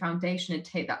terms of the foundation and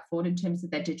take that forward in terms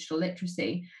of their digital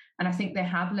literacy. And I think they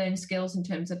have learned skills in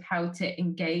terms of how to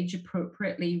engage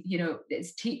appropriately.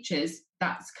 As teachers,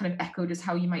 that's kind of echoed as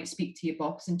how you might speak to your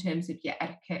boss in terms of your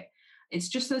etiquette. It's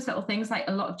just those little things, like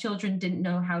a lot of children didn't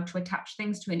know how to attach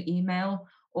things to an email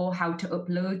or how to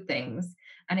upload things.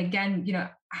 And again,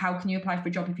 how can you apply for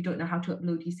a job if you don't know how to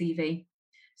upload your CV?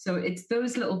 So it's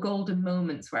those little golden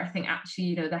moments where I think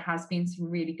actually, there has been some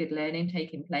really good learning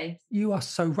taking place. You are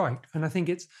so right. And I think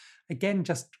it's, again,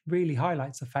 just really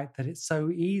highlights the fact that it's so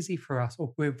easy for us,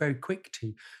 or we're very quick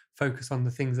to focus on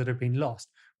the things that have been lost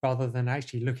rather than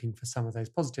actually looking for some of those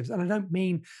positives. And I don't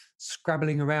mean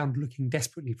scrabbling around looking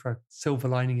desperately for a silver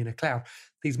lining in a cloud.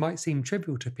 These might seem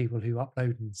trivial to people who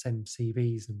upload and send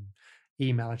CVs and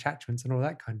email attachments and all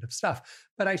that kind of stuff.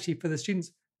 But actually for the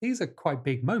students, these are quite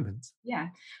big moments. Yeah,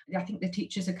 I think the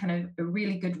teachers are kind of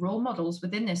really good role models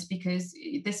within this, because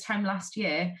this time last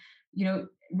year,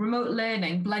 remote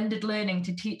learning, blended learning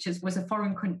to teachers was a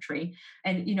foreign country.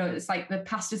 And, it's like the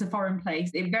past is a foreign place.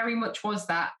 It very much was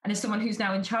that. And as someone who's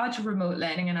now in charge of remote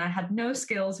learning, and I had no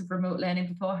skills of remote learning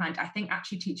beforehand, I think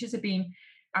actually teachers have been,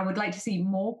 I would like to see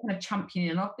more kind of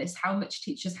championing of this, how much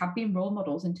teachers have been role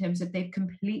models in terms of they've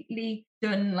completely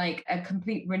done like a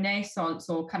complete renaissance,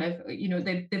 or kind of,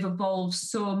 they've evolved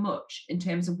so much in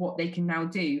terms of what they can now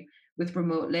do with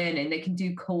remote learning. They can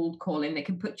do cold calling, they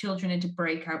can put children into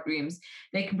breakout rooms,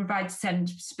 they can provide SEND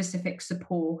specific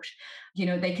support,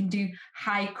 they can do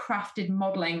high crafted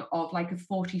modeling of like a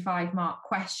 45-mark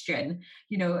question,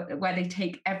 where they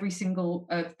take every single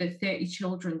of the 30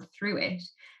 children through it.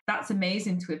 That's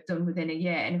amazing to have done within a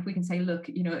year. And if we can say, look,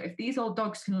 if these old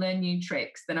dogs can learn new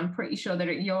tricks, then I'm pretty sure that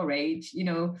at your age,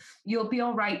 you'll be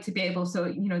all right to be able. So,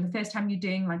 the first time you're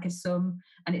doing like a sum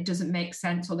and it doesn't make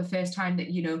sense, or the first time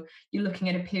that, you're looking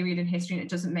at a period in history and it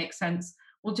doesn't make sense,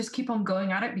 we'll just keep on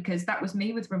going at it, because that was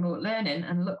me with remote learning,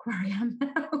 and look where I am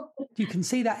now. You can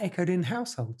see that echoed in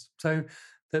households. So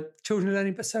the children are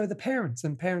learning, but so are the parents,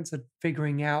 and parents are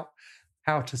figuring out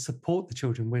how to support the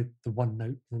children with the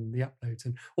OneNote and the uploads,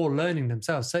 or learning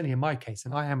themselves. Certainly in my case,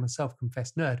 and I am a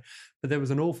self-confessed nerd, but there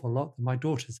was an awful lot that my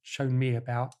daughter's shown me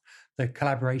about the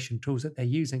collaboration tools that they're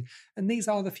using. And these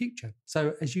are the future.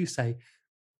 So as you say,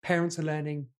 parents are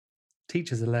learning,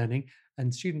 teachers are learning,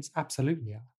 and students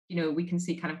absolutely are. We can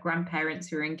see kind of grandparents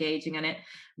who are engaging in it.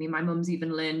 I mean, my mum's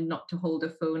even learned not to hold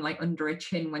her phone like under her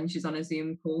chin when she's on a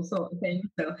Zoom call, sort of thing.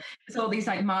 So it's all these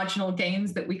like marginal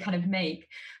gains that we kind of make.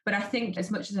 But I think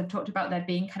as much as I've talked about there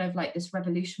being kind of like this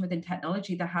revolution within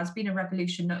technology, there has been a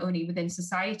revolution not only within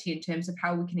society in terms of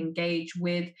how we can engage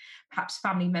with perhaps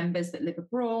family members that live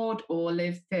abroad or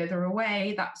live further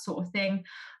away, that sort of thing.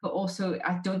 But also,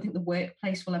 I don't think the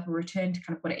workplace will ever return to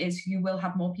kind of what it is. You will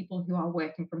have more people who are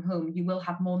working from home. You will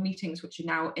have more meetings which are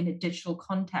now in a digital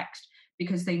context,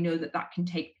 because they know that that can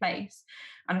take place.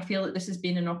 And I feel that this has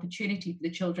been an opportunity for the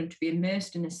children to be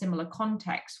immersed in a similar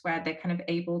context where they're kind of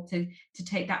able to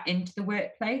take that into the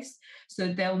workplace.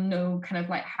 So they'll know kind of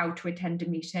like how to attend a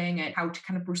meeting and how to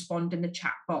kind of respond in the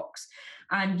chat box.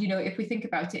 And, if we think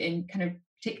about it in kind of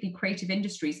particularly creative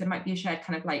industries, there might be a shared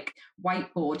kind of like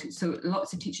whiteboard. So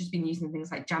lots of teachers have been using things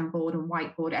like Jamboard and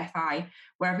Whiteboard FI,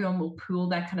 where everyone will pool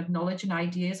their kind of knowledge and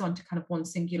ideas onto kind of one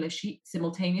singular sheet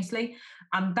simultaneously.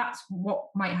 And that's what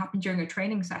might happen during a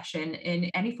training session in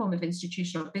any form of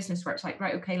institution or business, where it's like,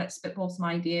 right, okay, let's spitball some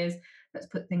ideas, let's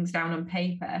put things down on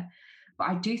paper. But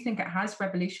I do think it has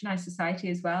revolutionized society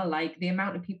as well. Like the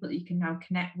amount of people that you can now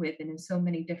connect with and in so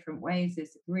many different ways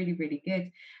is really, really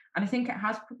good. And I think it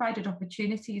has provided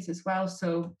opportunities as well.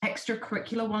 So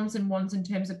extracurricular ones and ones in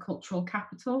terms of cultural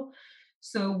capital.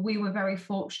 So we were very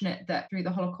fortunate that through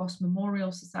the Holocaust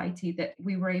Memorial Society that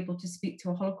we were able to speak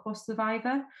to a Holocaust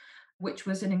survivor, which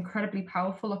was an incredibly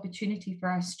powerful opportunity for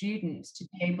our students to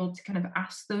be able to kind of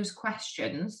ask those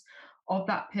questions of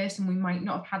that person. We might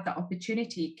not have had that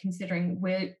opportunity, considering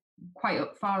we're quite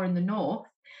up far in the north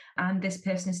and this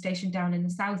person is stationed down in the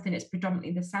south, and it's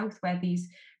predominantly the south where these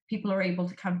people are able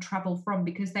to kind of travel from,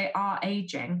 because they are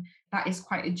aging. That is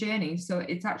quite a journey. So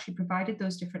it's actually provided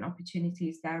those different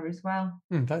opportunities there as well.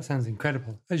 That sounds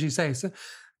incredible. As you say, so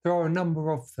there are a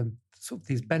number of them, sort of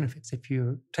these benefits, if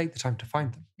you take the time to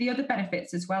find them. The other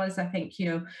benefits as well is, I think,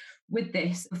 with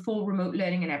this, before remote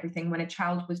learning and everything, when a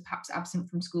child was perhaps absent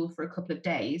from school for a couple of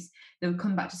days, they would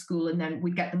come back to school and then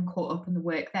we'd get them caught up in the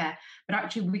work there. But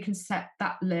actually, we can set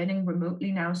that learning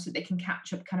remotely now so they can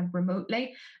catch up kind of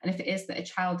remotely. And if it is that a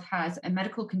child has a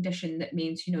medical condition that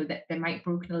means, that they might have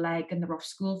broken a leg and they're off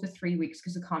school for 3 weeks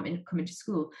because they can't come into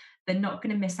school, they're not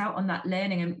going to miss out on that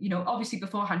learning. And, obviously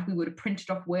beforehand, we would have printed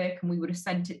off work and we would have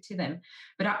sent it to them.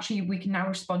 But actually, we can now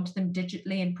respond to them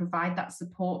digitally and provide that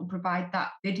support and provide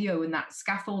that video and that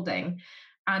scaffolding.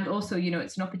 And also,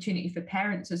 it's an opportunity for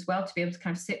parents as well to be able to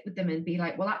kind of sit with them and be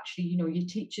like, well, actually, your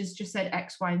teachers just said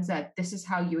X, Y, and Z. This is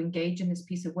how you engage in this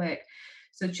piece of work.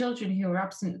 So children who are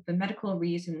absent for medical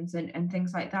reasons and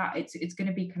things like that, it's going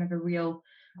to be kind of a real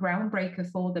groundbreaker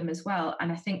for them as well.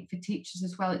 And I think for teachers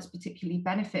as well, it's particularly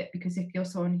benefit, because if you're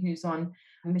someone who's on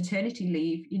maternity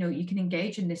leave, you can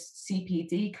engage in this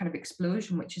CPD kind of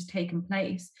explosion which has taken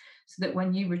place, so that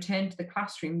when you return to the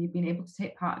classroom, you've been able to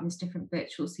take part in this different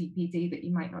virtual CPD that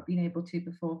you might not have been able to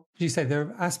before. As you say, there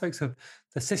are aspects of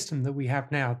the system that we have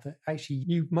now that actually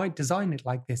you might design it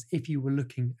like this if you were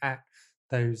looking at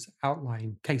those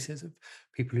outlying cases of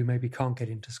people who maybe can't get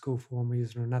into school for one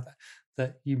reason or another,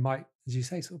 that you might, as you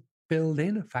say, sort of build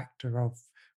in a factor of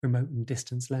remote and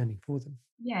distance learning for them.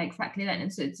 Yeah, exactly that.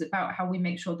 And so it's about how we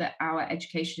make sure that our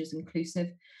education is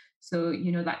inclusive. So,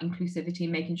 that inclusivity,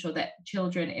 making sure that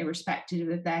children, irrespective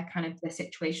of their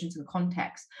situations and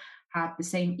context, have the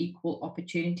same equal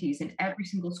opportunities. And every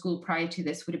single school prior to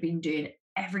this would have been doing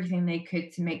everything they could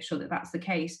to make sure that that's the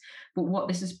case. But what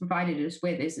this has provided us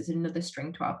with is another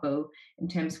string to our bow, in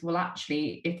terms of, well,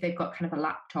 actually, if they've got kind of a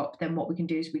laptop, then what we can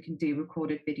do is we can do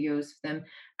recorded videos for them,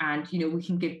 and we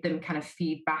can give them kind of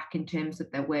feedback in terms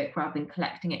of their work rather than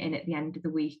collecting it in at the end of the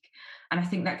week. And I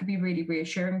think that could be really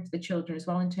reassuring for the children as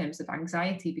well in terms of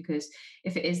anxiety, because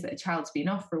if it is that a child's been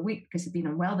off for a week because they've been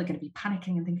unwell, they're going to be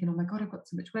panicking and thinking, oh my God, I've got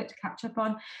so much work to catch up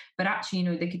on. But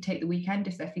actually, they could take the weekend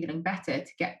if they're feeling better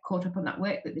to get caught up on that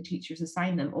work that the teachers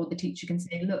assign them, or the teacher can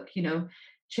say, look,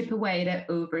 chip away at it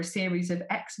over a series of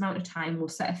X amount of time. We'll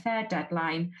set a fair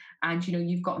deadline, and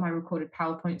you've got my recorded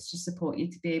PowerPoints to support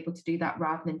you to be able to do that,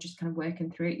 rather than just kind of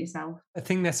working through it yourself. I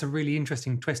think that's a really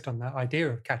interesting twist on that idea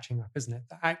of catching up, isn't it?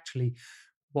 That actually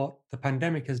what the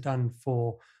pandemic has done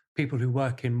for people who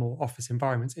work in more office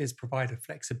environments is provide a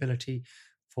flexibility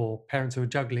for parents who are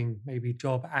juggling maybe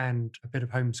job and a bit of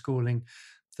homeschooling,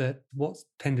 that what's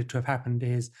tended to have happened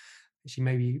is she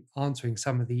may be answering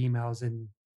some of the emails in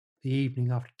the evening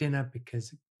after dinner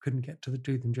because couldn't get to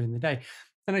do them during the day.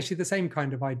 And actually the same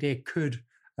kind of idea could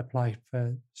apply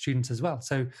for students as well.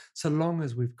 So long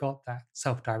as we've got that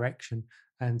self-direction,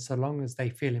 and so long as they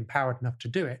feel empowered enough to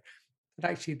do it,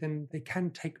 that actually then they can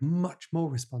take much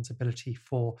more responsibility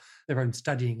for their own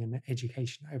studying and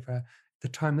education over the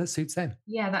time that suits them.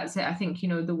 Yeah, that's it. I think,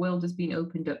 the world has been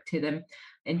opened up to them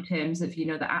in terms of,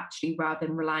 that actually, rather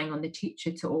than relying on the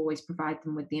teacher to always provide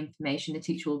them with the information, the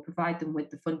teacher will provide them with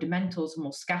the fundamentals and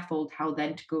will scaffold how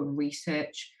then to go and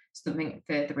research something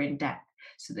further in depth.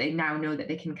 So they now know that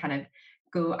they can kind of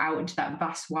go out into that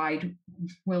vast, wide,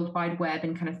 world wide web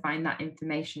and kind of find that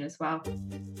information as well.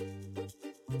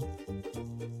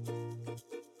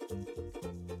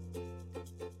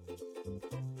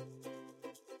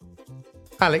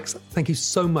 Alex, thank you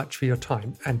so much for your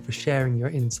time and for sharing your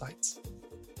insights.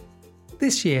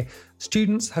 This year,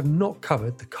 students have not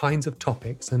covered the kinds of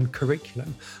topics and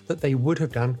curriculum that they would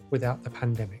have done without the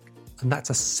pandemic, and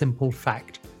that's a simple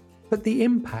fact. But the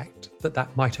impact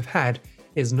that might have had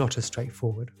is not as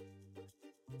straightforward.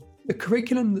 The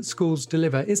curriculum that schools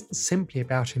deliver isn't simply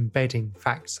about embedding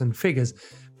facts and figures.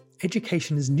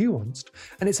 Education is nuanced,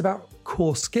 and it's about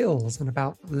core skills and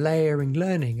about layering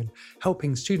learning and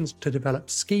helping students to develop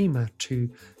schema to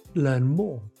learn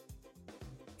more.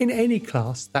 In any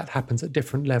class, that happens at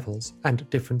different levels and at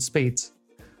different speeds.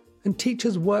 And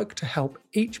teachers work to help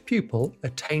each pupil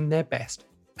attain their best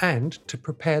and to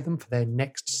prepare them for their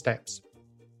next steps.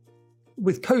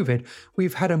 With COVID,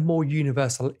 we've had a more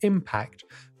universal impact,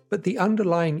 but the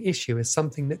underlying issue is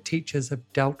something that teachers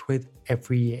have dealt with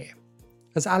every year.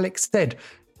 As Alex said,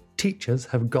 teachers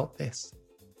have got this.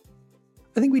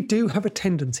 I think we do have a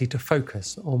tendency to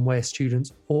focus on where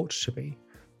students ought to be.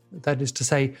 That is to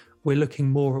say, we're looking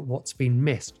more at what's been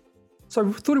missed. So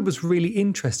I thought it was really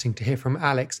interesting to hear from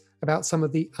Alex about some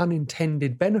of the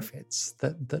unintended benefits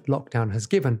that lockdown has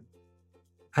given.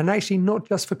 And actually not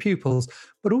just for pupils,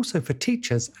 but also for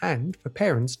teachers and for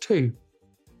parents too.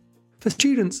 For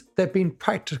students, there have been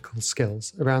practical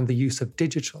skills around the use of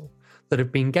digital that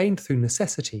have been gained through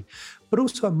necessity, but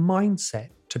also a mindset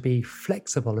to be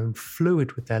flexible and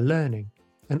fluid with their learning.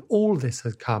 And all this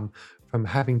has come from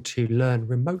having to learn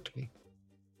remotely.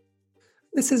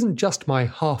 This isn't just my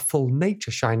half-full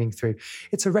nature shining through.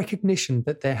 It's a recognition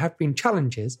that there have been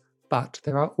challenges, but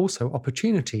there are also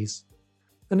opportunities.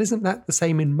 And isn't that the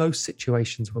same in most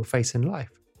situations we'll face in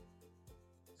life?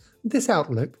 This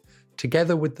outlook,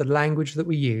 together with the language that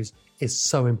we use, is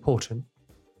so important.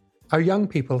 Our young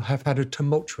people have had a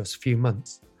tumultuous few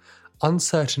months.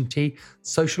 Uncertainty,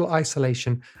 social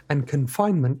isolation, and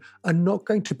confinement are not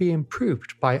going to be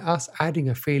improved by us adding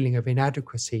a feeling of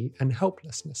inadequacy and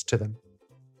helplessness to them.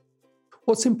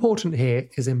 What's important here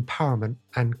is empowerment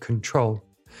and control,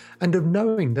 and of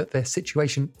knowing that their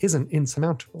situation isn't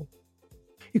insurmountable.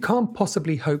 You can't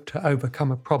possibly hope to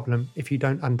overcome a problem if you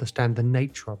don't understand the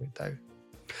nature of it, though.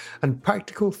 And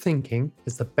practical thinking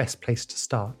is the best place to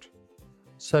start.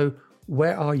 So,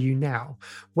 where are you now?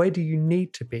 Where do you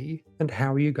need to be, and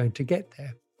how are you going to get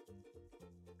there?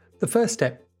 The first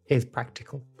step is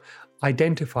practical.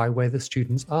 Identify where the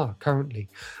students are currently,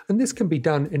 and this can be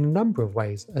done in a number of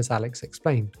ways, as Alex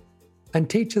explained. And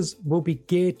teachers will be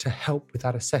geared to help with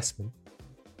that assessment.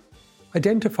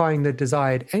 Identifying the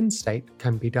desired end state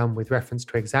can be done with reference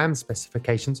to exam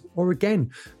specifications or,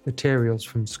 again, materials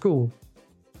from school.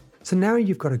 So now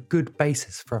you've got a good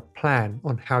basis for a plan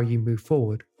on how you move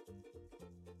forward.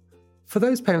 For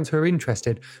those parents who are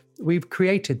interested, we've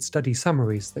created study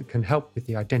summaries that can help with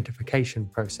the identification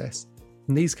process,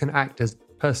 and these can act as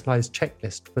personalised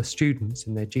checklists for students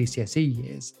in their GCSE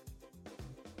years.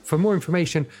 For more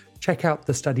information, check out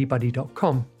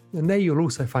thestudybuddy.com, and there you'll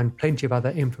also find plenty of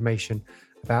other information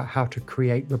about how to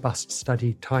create robust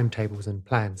study timetables and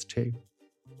plans too.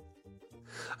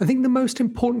 I think the most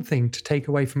important thing to take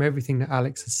away from everything that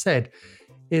Alex has said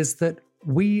is that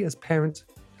we as parents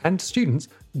and students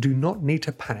do not need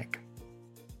to panic.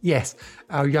 Yes,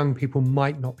 our young people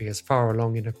might not be as far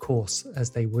along in a course as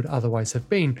they would otherwise have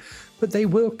been, but they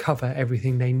will cover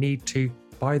everything they need to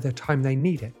by the time they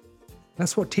need it.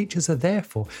 That's what teachers are there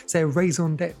for. It's their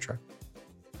raison d'etre.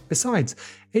 Besides,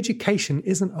 education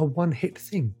isn't a one-hit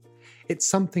thing. It's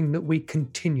something that we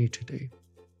continue to do.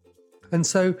 And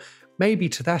so, maybe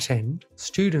to that end,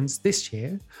 students this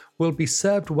year will be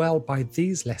served well by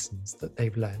these lessons that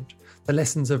they've learned, the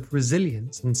lessons of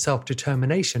resilience and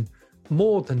self-determination,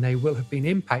 more than they will have been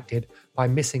impacted by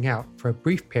missing out for a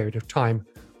brief period of time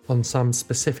on some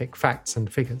specific facts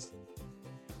and figures.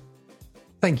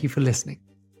 Thank you for listening.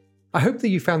 I hope that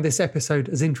you found this episode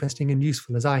as interesting and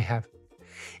useful as I have.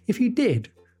 If you did,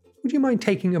 would you mind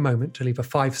taking a moment to leave a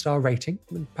 5-star rating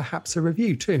and perhaps a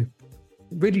review too?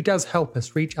 It really does help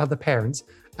us reach other parents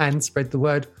and spread the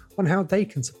word on how they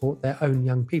can support their own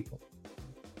young people.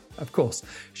 Of course,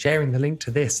 sharing the link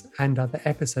to this and other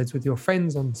episodes with your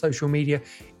friends on social media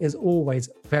is always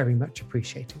very much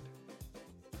appreciated.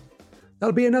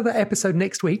 There'll be another episode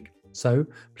next week, so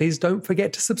please don't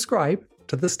forget to subscribe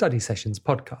to the Study Sessions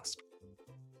podcast.